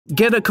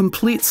Get a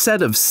complete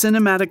set of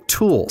cinematic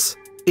tools,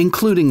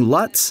 including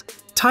LUTs,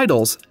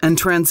 titles, and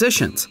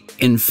transitions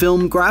in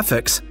Film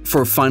Graphics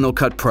for Final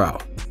Cut Pro.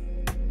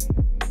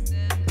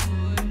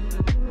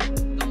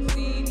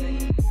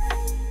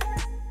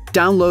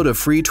 Download a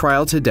free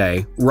trial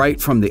today right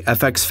from the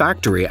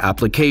FxFactory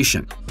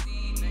application.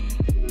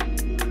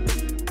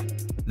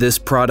 This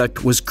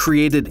product was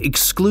created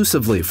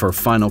exclusively for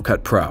Final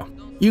Cut Pro.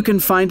 You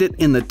can find it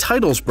in the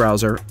Titles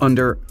browser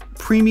under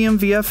Premium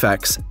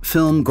VFX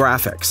Film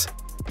Graphics,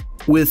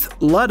 with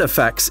LUT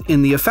effects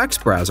in the Effects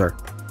browser,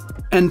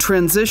 and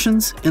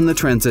Transitions in the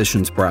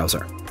Transitions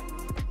browser.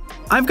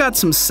 I've got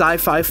some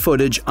sci-fi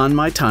footage on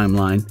my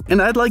timeline,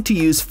 and I'd like to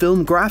use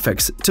Film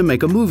Graphics to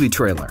make a movie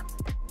trailer.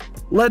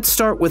 Let's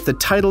start with the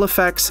title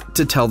effects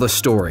to tell the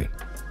story.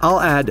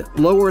 I'll add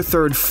lower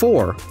third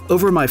 4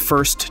 over my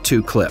first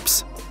 2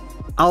 clips.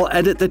 I'll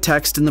edit the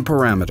text in the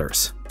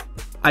parameters.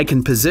 I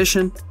can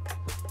position,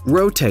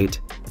 rotate,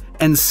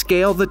 and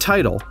scale the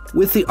title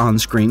with the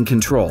on-screen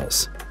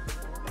controls.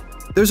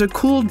 There's a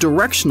cool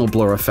directional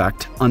blur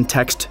effect on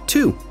text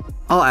too.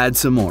 I'll add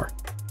some more.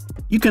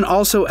 You can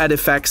also add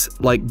effects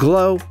like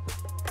glow,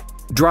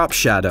 drop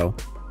shadow,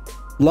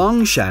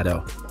 long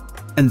shadow,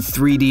 and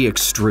 3D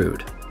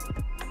extrude.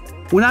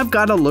 When I've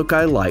got a look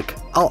I like,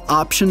 I'll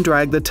option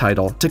drag the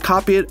title to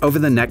copy it over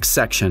the next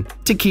section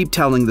to keep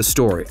telling the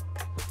story.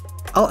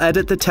 I'll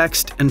edit the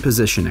text and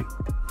positioning.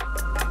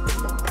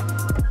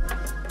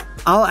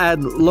 I'll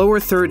add lower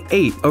third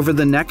 8 over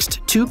the next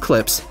 2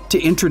 clips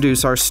to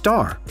introduce our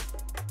star,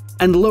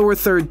 and lower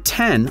third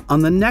 10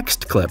 on the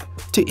next clip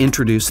to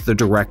introduce the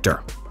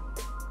director.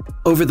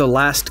 Over the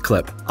last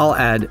clip, I'll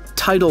add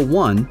title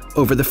 1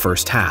 over the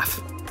first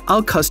half.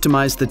 I'll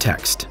customize the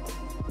text.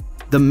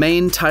 The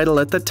main title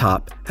at the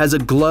top has a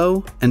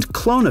glow and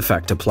clone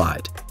effect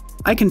applied.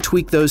 I can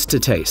tweak those to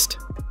taste.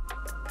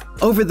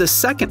 Over the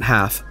second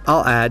half,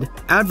 I'll add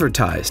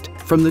Advertised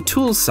from the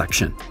Tools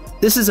section.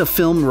 This is a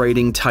film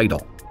rating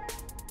title.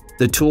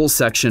 The Tools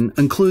section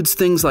includes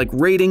things like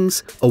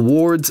ratings,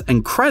 awards,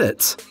 and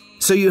credits,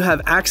 so you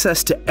have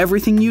access to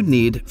everything you'd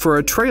need for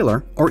a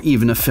trailer or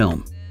even a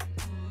film.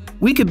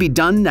 We could be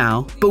done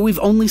now, but we've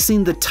only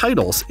seen the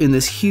titles in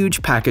this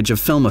huge package of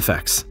film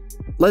effects.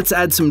 Let's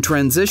add some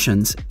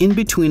transitions in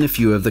between a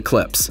few of the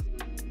clips.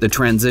 The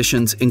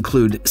transitions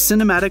include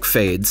cinematic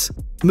fades,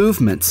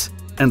 movements,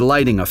 and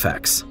lighting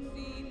effects.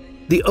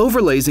 The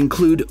overlays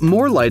include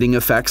more lighting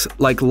effects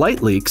like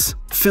light leaks,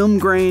 film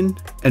grain,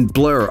 and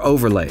blur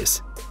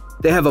overlays.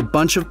 They have a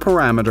bunch of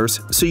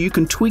parameters, so you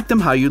can tweak them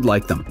how you'd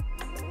like them.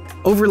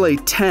 Overlay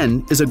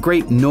 10 is a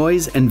great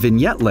noise and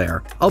vignette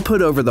layer I'll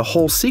put over the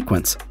whole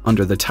sequence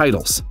under the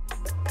titles.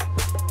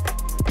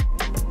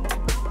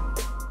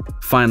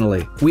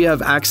 Finally, we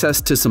have access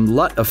to some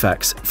LUT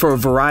effects for a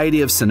variety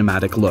of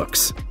cinematic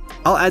looks.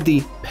 I'll add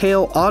the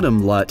Pale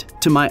Autumn LUT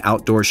to my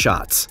outdoor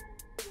shots.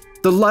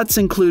 The LUTs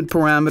include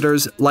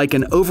parameters like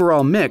an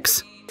overall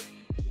mix,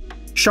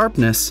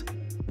 sharpness,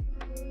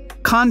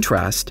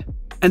 contrast,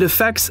 and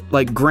effects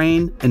like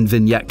grain and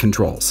vignette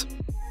controls.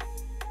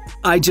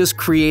 I just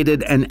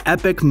created an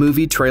epic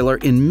movie trailer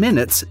in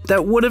minutes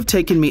that would have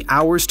taken me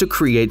hours to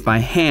create by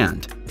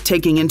hand,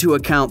 taking into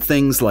account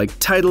things like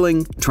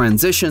titling,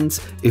 transitions,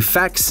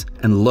 effects,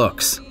 and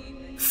looks.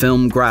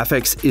 Film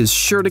graphics is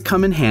sure to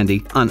come in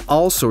handy on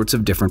all sorts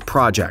of different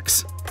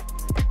projects.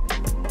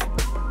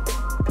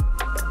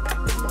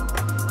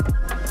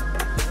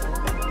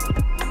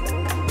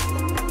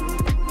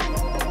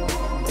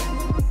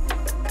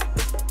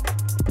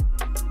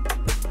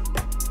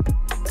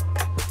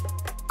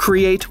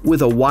 Create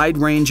with a wide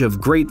range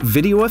of great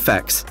video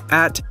effects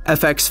at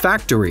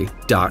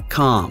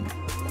fxfactory.com.